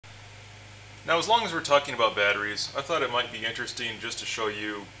Now, as long as we're talking about batteries, I thought it might be interesting just to show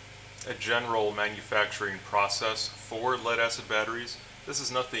you a general manufacturing process for lead-acid batteries. This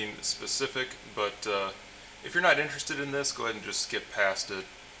is nothing specific, but if you're not interested in this, go ahead and just skip past it.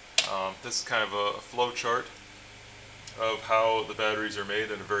 This is kind of a flow chart of how the batteries are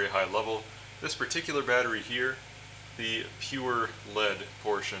made at a very high level. This particular battery here, the pure lead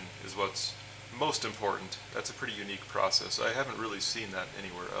portion, is what's most important. That's a pretty unique process. I haven't really seen that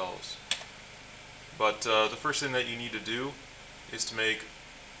anywhere else. But the first thing that you need to do is to make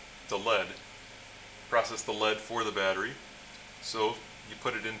the lead, process the lead for the battery. So you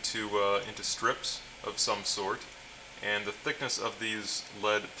put it into strips of some sort, and the thickness of these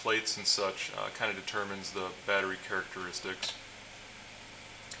lead plates and such kind of determines the battery characteristics.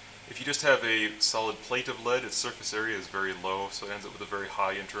 If you just have a solid plate of lead, its surface area is very low, so it ends up with a very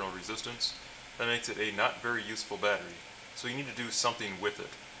high internal resistance. That makes it a not very useful battery. So you need to do something with it.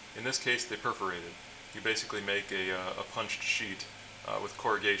 In this case, they perforate it. You basically make a punched sheet with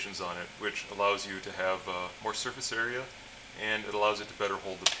corrugations on it, which allows you to have more surface area, and it allows it to better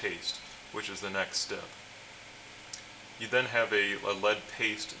hold the paste, which is the next step. You then have a lead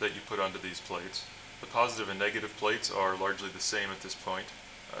paste that you put onto these plates. The positive and negative plates are largely the same at this point,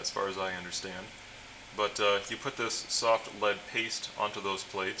 as far as I understand. But you put this soft lead paste onto those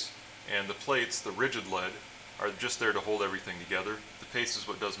plates, and the plates, the rigid lead, are just there to hold everything together. The paste is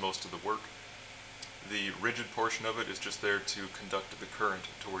what does most of the work. The rigid portion of it is just there to conduct the current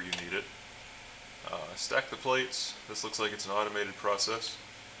to where you need it. Stack the plates. This looks like it's an automated process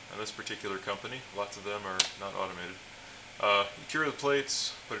on this particular company. Lots of them are not automated. You cure the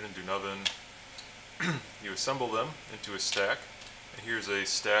plates, put it into an oven. You assemble them into a stack. And here's a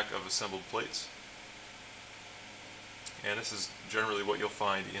stack of assembled plates. And this is generally what you'll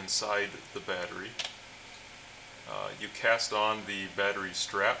find inside the battery. You cast on the battery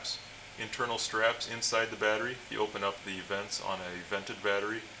straps, internal straps inside the battery. If you open up the vents on a vented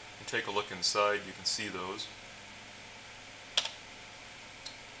battery and take a look inside, you can see those.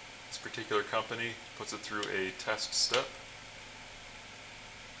 This particular company puts it through a test step.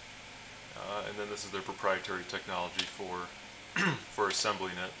 And then this is their proprietary technology for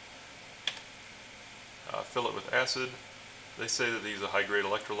assembling it. Fill it with acid. They say that they use a high-grade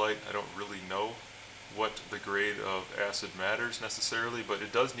electrolyte. I don't really know what the grade of acid matters necessarily, but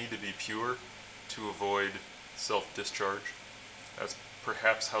it does need to be pure to avoid self-discharge. That's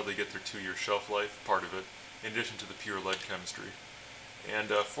perhaps how they get their 2-year shelf life, part of it, in addition to the pure lead chemistry. And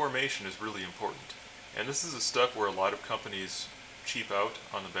formation is really important. And this is a step where a lot of companies cheap out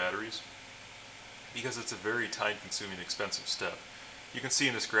on the batteries because it's a very time-consuming, expensive step. You can see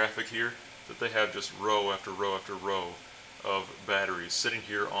in this graphic here that they have just row after row after row of batteries sitting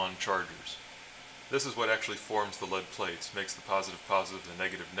here on chargers. This is what actually forms the lead plates, makes the positive positive, the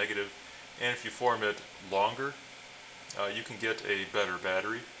negative negative, and if you form it longer, you can get a better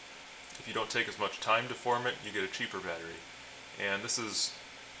battery. If you don't take as much time to form it, you get a cheaper battery. And this is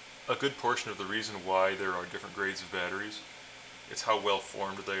a good portion of the reason why there are different grades of batteries. It's how well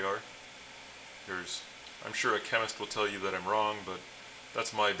formed they are. I'm sure a chemist will tell you that I'm wrong, but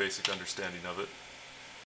that's my basic understanding of it.